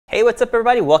Hey, what's up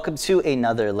everybody? Welcome to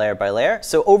another Layer by Layer.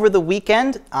 So over the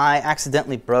weekend, I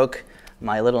accidentally broke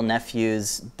my little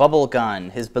nephew's bubble gun.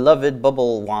 His beloved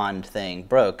bubble wand thing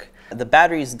broke. The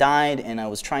batteries died and I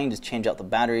was trying to change out the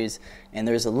batteries, and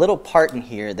there's a little part in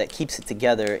here that keeps it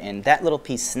together, and that little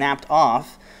piece snapped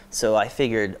off. So I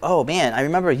figured, oh man, I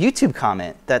remember a YouTube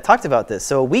comment that talked about this.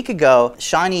 So a week ago,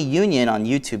 Shawnee Union on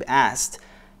YouTube asked,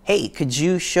 hey, could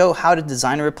you show how to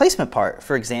design a replacement part?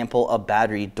 For example, a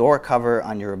battery door cover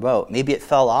on your remote. Maybe it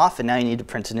fell off and now you need to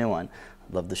print a new one.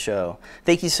 Love the show.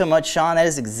 Thank you so much, Sean. That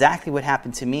is exactly what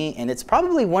happened to me, and it's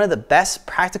probably one of the best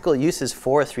practical uses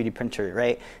for a 3D printer,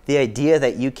 right? The idea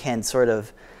that you can sort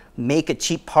of make a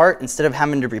cheap part instead of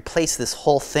having to replace this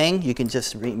whole thing. You can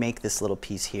just remake this little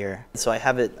piece here. So I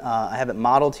have it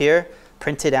modeled here,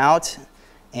 printed out,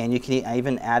 and I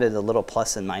even added a little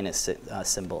plus and minus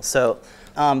symbol. So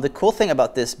the cool thing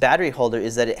about this battery holder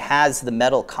is that it has the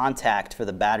metal contact for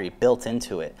the battery built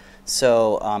into it.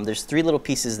 So there's three little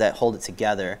pieces that hold it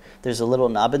together. There's a little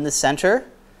nub in the center,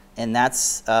 and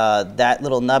that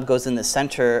little nub goes in the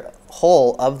center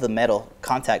hole of the metal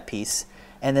contact piece.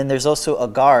 And then there's also a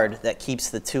guard that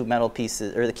keeps the two metal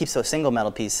pieces, or that keeps a single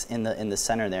metal piece in the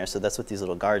center there. So that's what these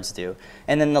little guards do.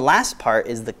 And then the last part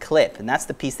is the clip, and that's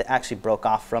the piece that actually broke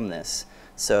off from this.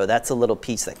 So that's a little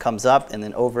piece that comes up and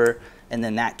then over, and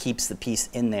then that keeps the piece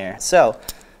in there. So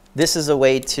this is a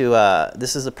way to,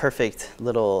 this is a perfect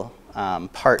little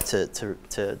part to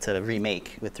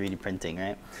remake with 3D printing,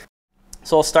 right?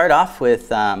 So I'll start off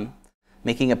with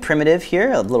making a primitive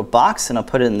here, a little box, and I'll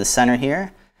put it in the center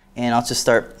here. And I'll just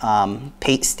start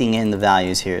pasting in the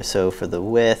values here. So for the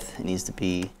width, it needs to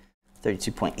be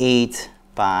 32.8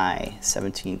 by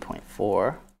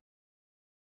 17.4.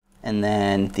 And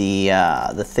then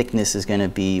the thickness is going to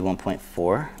be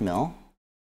 1.4 mil.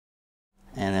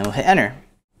 And then we'll hit enter.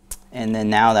 And then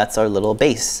now that's our little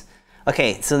base.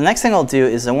 Okay, so the next thing I'll do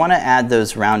is I want to add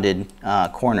those rounded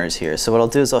corners here. So what I'll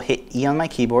do is I'll hit E on my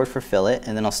keyboard for fillet,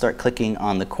 and then I'll start clicking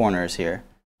on the corners here,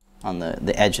 on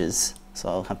the edges. So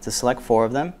I'll have to select 4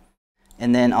 of them,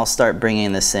 and then I'll start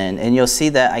bringing this in. And you'll see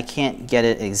that I can't get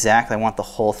it exact. I want the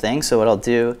whole thing. So what I'll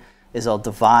do is I'll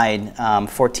divide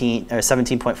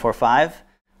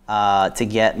 17.45 to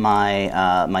get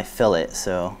my fillet.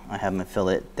 So I have my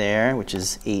fillet there, which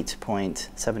is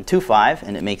 8.725,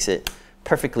 and it makes it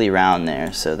perfectly round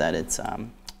there so that it's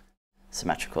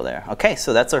symmetrical there. Okay,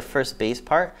 so that's our first base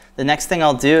part. The next thing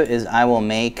I'll do is I will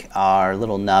make our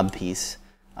little nub piece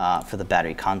for the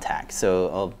battery contact. So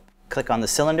I'll click on the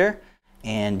cylinder,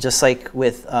 and just like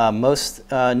with most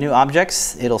new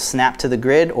objects, it'll snap to the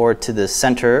grid or to the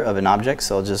center of an object.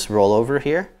 So I'll just roll over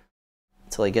here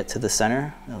until I get to the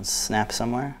center. It'll snap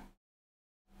somewhere.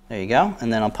 There you go.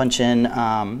 And then I'll punch in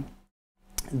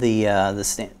the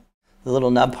little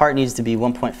nub part needs to be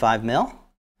 1.5 mil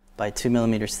by 2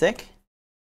 millimeters thick.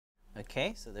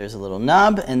 Okay, so there's a little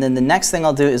nub, and then the next thing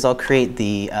I'll do is I'll create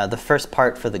the first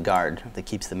part for the guard that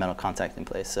keeps the metal contact in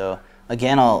place. So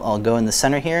again, I'll go in the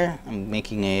center here. I'm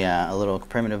making a little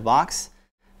primitive box,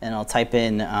 and I'll type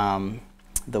in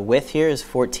the width here is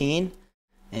 14,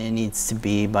 and it needs to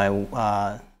be by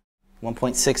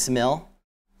 1.6 mil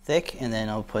thick, and then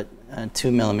I'll put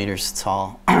 2 millimeters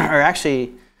tall, or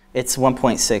actually it's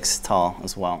 1.6 tall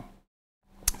as well.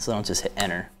 So I'll just hit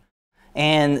enter.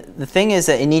 And the thing is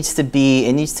that there needs to be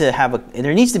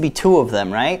 2 of them,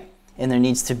 right? And there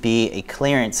needs to be a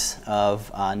clearance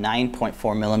of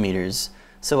 9.4 millimeters.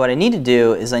 So what I need to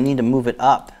do is I need to move it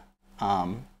up.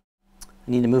 I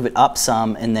need to move it up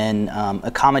some, and then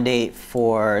accommodate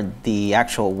for the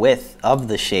actual width of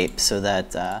the shape, so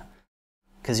that,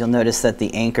 because you'll notice that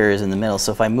the anchor is in the middle.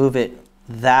 So if I move it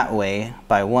that way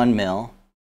by 1 mil,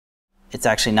 it's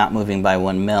actually not moving by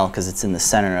 1 mil because it's in the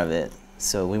center of it.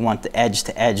 So we want the edge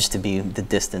to edge to be the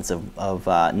distance of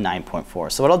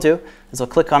 9.4. So what I'll do is I'll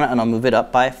click on it and I'll move it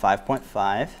up by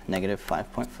 5.5, negative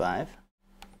 5.5.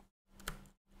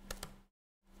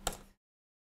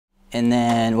 And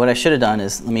then what I should have done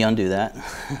is, let me undo that.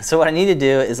 So what I need to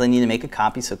do is I need to make a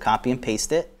copy. So copy and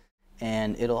paste it,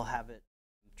 and it'll have it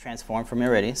transform for me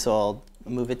already. So I'll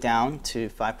move it down to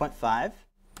 5.5.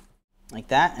 Like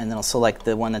that, and then I'll select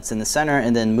the one that's in the center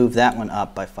and then move that one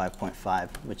up by 5.5,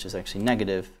 which is actually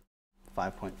negative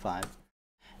 5.5.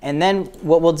 And then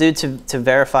what we'll do to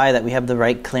verify that we have the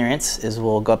right clearance is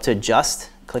we'll go up to adjust,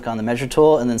 click on the measure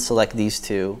tool, and then select these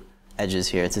 2 edges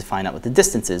here to find out what the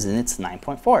distance is, and it's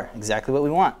 9.4, exactly what we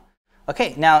want.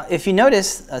 Okay, now if you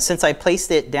notice, since I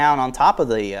placed it down on top of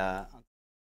the,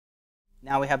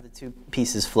 now we have the 2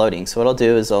 pieces floating. So what I'll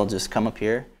do is I'll just come up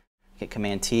here, hit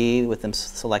Command T with them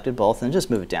selected both, and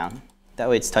just move it down. That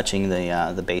way it's touching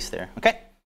the base there. Okay.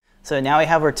 So now we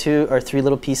have our 2 or 3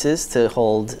 little pieces to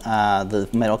hold the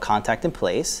metal contact in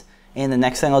place. And the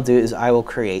next thing I'll do is I will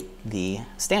create the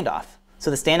standoff. So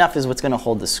the standoff is what's going to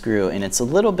hold the screw, and it's a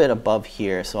little bit above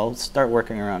here, so I'll start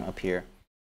working around up here.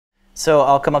 So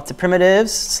I'll come up to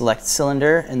primitives, select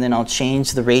cylinder, and then I'll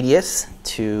change the radius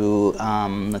to,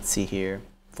 let's see here,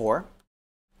 4.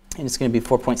 And it's going to be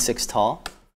 4.6 tall.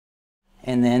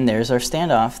 And then there's our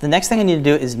standoff. The next thing I need to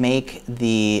do is make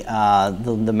the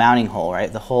mounting hole,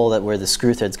 right? The hole where the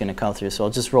screw thread's going to come through. So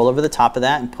I'll just roll over the top of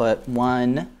that and put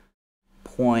 1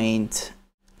 point,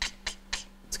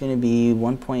 it's going to be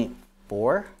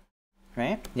 1.4,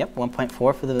 right? Yep,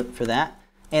 1.4 for that.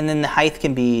 And then the height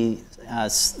can be,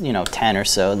 10 or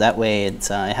so. That way it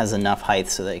has enough height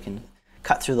so that it can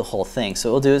cut through the whole thing. So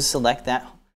what we'll do is select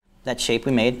that shape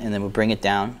we made, and then we'll bring it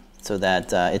down so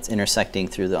that it's intersecting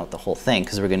throughout the whole thing,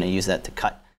 because we're going to use that to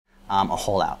cut a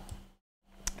hole out.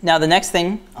 Now the next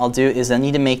thing I'll do is I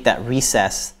need to make that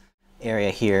recess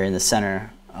area here in the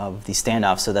center of the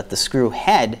standoff so that the screw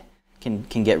head can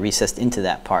get recessed into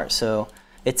that part. So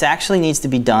it actually needs to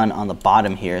be done on the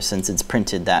bottom here, since it's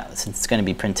printed since it's going to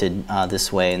be printed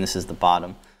this way, and this is the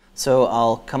bottom. So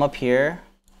I'll come up here,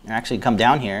 or actually come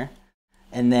down here,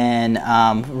 and then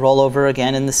roll over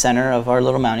again in the center of our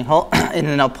little mounting hole, and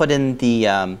then I'll put in the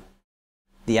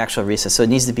actual recess. So it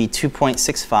needs to be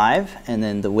 2.65, and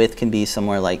then the width can be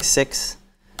somewhere like 6,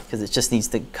 because it just needs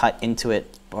to cut into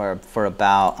it for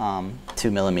about 2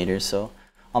 millimeters. So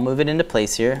I'll move it into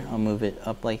place here. I'll move it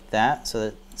up like that, so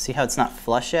that, see how it's not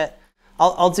flush yet?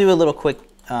 I'll do a little quick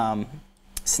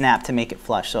snap to make it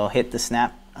flush. So I'll hit the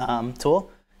snap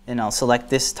tool, and I'll select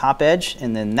this top edge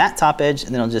and then that top edge,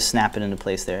 and then I'll just snap it into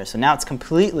place there. So now it's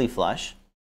completely flush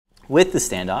with the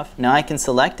standoff. Now I can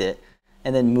select it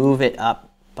and then move it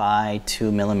up by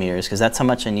 2 millimeters, because that's how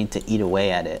much I need to eat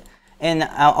away at it. And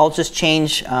I'll just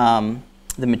change the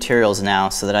materials now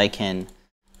so that I can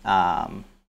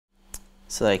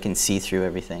see through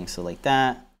everything. So like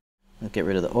that. I'll get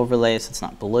rid of the overlay so it's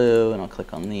not blue, and I'll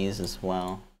click on these as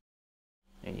well.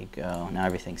 There you go. Now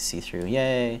everything's see-through.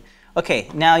 Yay. Okay,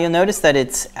 now you'll notice that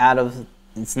it's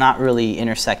not really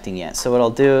intersecting yet. So what I'll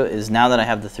do is, now that I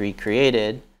have the 3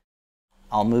 created,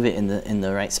 I'll move it in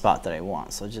the right spot that I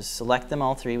want. So just select them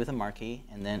all 3 with a marquee,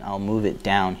 and then I'll move it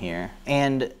down here.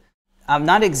 And I'm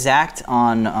not exact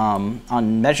on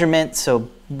measurement.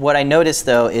 So what I noticed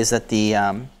though is that the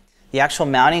actual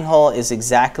mounting hole is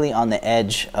exactly on the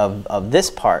edge of this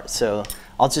part. So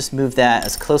I'll just move that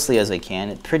as closely as I can.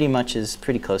 It pretty much is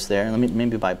pretty close there. Let me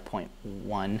maybe by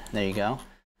 0.1. There you go.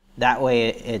 That way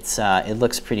it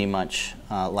looks pretty much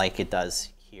like it does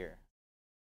here.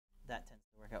 That tends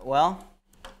to work out well.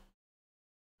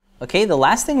 Okay, the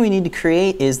last thing we need to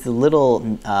create is the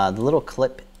little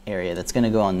clip area that's going to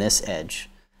go on this edge,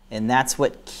 and that's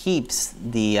what keeps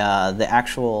the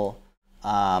actual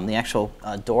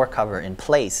door cover in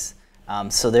place.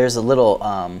 So there's a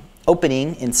little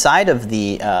opening inside of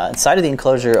the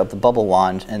enclosure of the bubble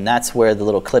wand, and that's where the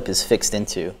little clip is fixed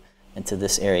into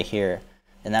this area here.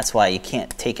 And that's why you can't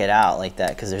take it out like that,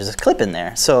 because there's a clip in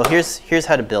there. So here's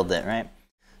how to build it, right?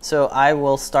 So I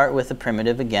will start with a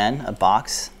primitive again, a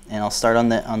box, and I'll start on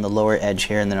the lower edge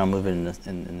here, and then I'll move it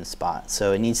in the spot.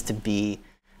 So it needs to be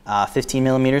 15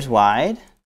 millimeters wide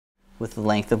with the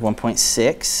length of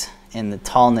 1.6 and the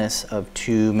tallness of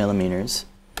 2 millimeters,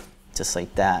 just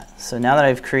like that. So now that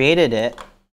I've created it,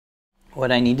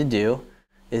 what I need to do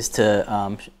is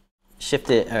to shift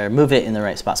it or move it in the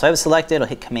right spot. So I have it selected, I'll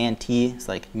hit Command T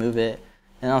so I can move it,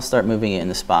 and I'll start moving it in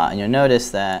the spot. And you'll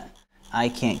notice that I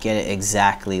can't get it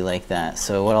exactly like that.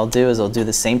 So what I'll do is I'll do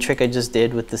the same trick I just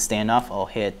did with the standoff. I'll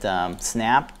hit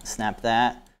snap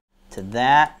that to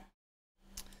that,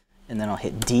 and then I'll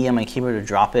hit D on my keyboard to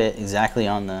drop it exactly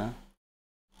on the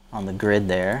grid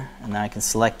there, and then I can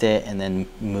select it and then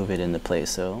move it into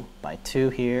place. So by 2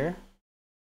 here,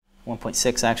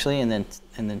 1.6 actually, and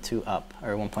then 2 up,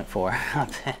 or 1.4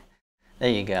 up. There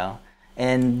you go.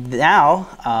 And now,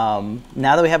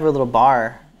 now that we have our little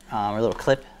bar, or little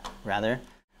clip rather,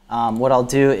 what I'll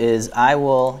do is I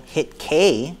will hit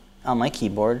K on my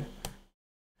keyboard,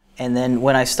 and then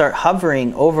when I start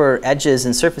hovering over edges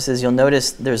and surfaces, you'll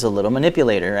notice there's a little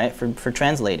manipulator, right, for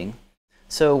translating.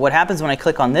 So what happens when I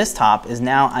click on this top is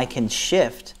now I can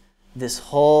shift this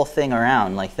whole thing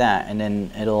around like that, and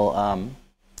then it'll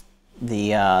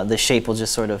the shape will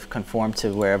just sort of conform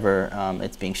to wherever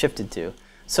it's being shifted to.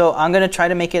 So I'm going to try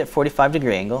to make it at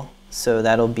 45-degree angle, so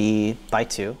that'll be by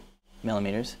 2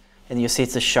 millimeters, and you'll see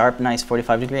it's a sharp, nice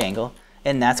 45-degree angle,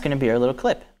 and that's going to be our little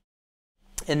clip.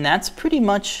 And that's pretty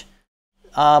much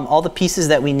all the pieces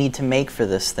that we need to make for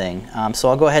this thing. So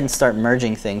I'll go ahead and start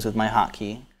merging things with my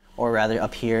hotkey, or rather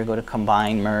up here, go to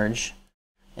Combine, Merge,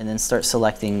 and then start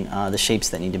selecting the shapes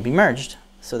that need to be merged.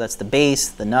 So that's the base,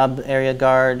 the nub area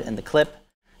guard, and the clip.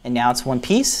 And now it's one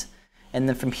piece. And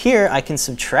then from here, I can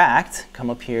subtract, come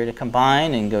up here to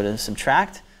Combine and go to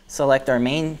Subtract, select our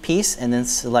main piece, and then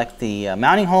select the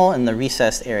mounting hole and the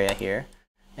recessed area here.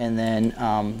 And then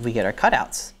we get our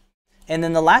cutouts. And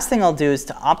then the last thing I'll do is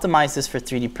to optimize this for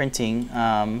 3D printing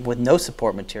with no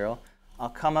support material. I'll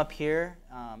come up here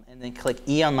and then click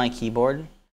E on my keyboard,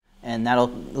 and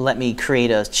that'll let me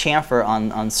create a chamfer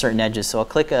on certain edges. So I'll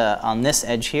click on this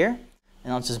edge here,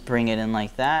 and I'll just bring it in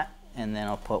like that, and then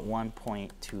I'll put 1.25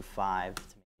 to make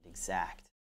it exact.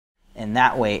 And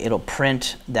that way it'll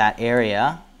print that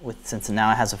area, since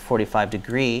now it has a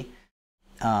 45-degree,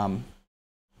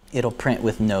 it'll print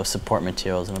with no support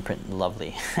materials, and it'll print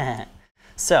lovely.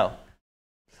 So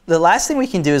the last thing we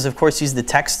can do is, of course, use the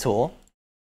text tool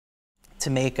to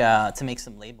make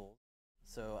some labels.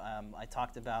 So I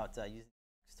talked about using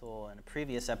the text tool in a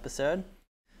previous episode.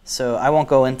 So I won't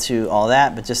go into all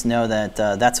that, but just know that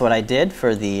that's what I did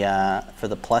for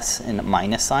the plus and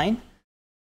minus sign.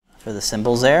 For the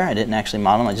symbols there, I didn't actually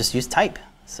model them, I just used type.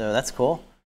 So that's cool.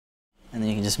 And then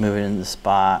you can just move it in the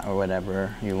spot or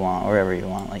whatever you want, wherever you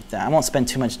want, like that. I won't spend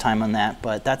too much time on that,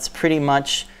 but that's pretty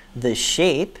much the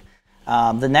shape.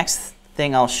 The next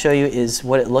thing I'll show you is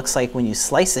what it looks like when you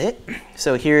slice it.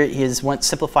 So here is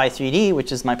Simplify 3D,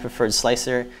 which is my preferred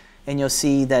slicer, and you'll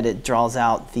see that it draws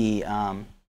out the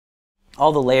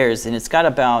all the layers, and it's got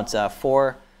about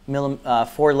 4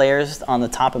 layers on the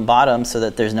top and bottom, so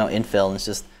that there's no infill, and it's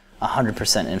just 100%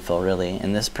 infill really.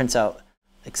 And this prints out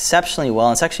exceptionally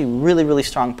well. It's actually really, really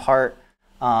strong part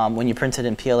when you print it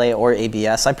in PLA or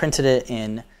ABS. I printed it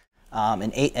in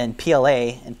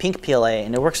PLA, in pink PLA,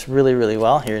 and it works really, really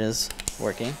well. Here it is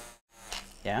working.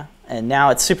 Yeah, and now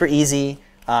it's super easy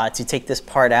to take this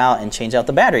part out and change out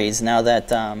the batteries now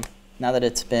that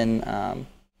it's been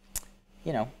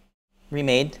you know,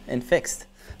 remade and fixed.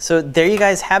 So there you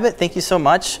guys have it. Thank you so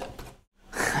much.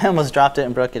 I almost dropped it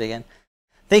and broke it again.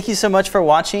 Thank you so much for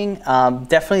watching.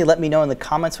 Definitely let me know in the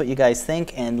comments what you guys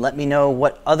think, and let me know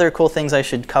what other cool things I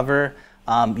should cover.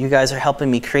 You guys are helping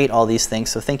me create all these things,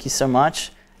 so thank you so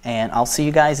much, and I'll see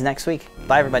you guys next week.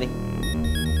 Bye, everybody.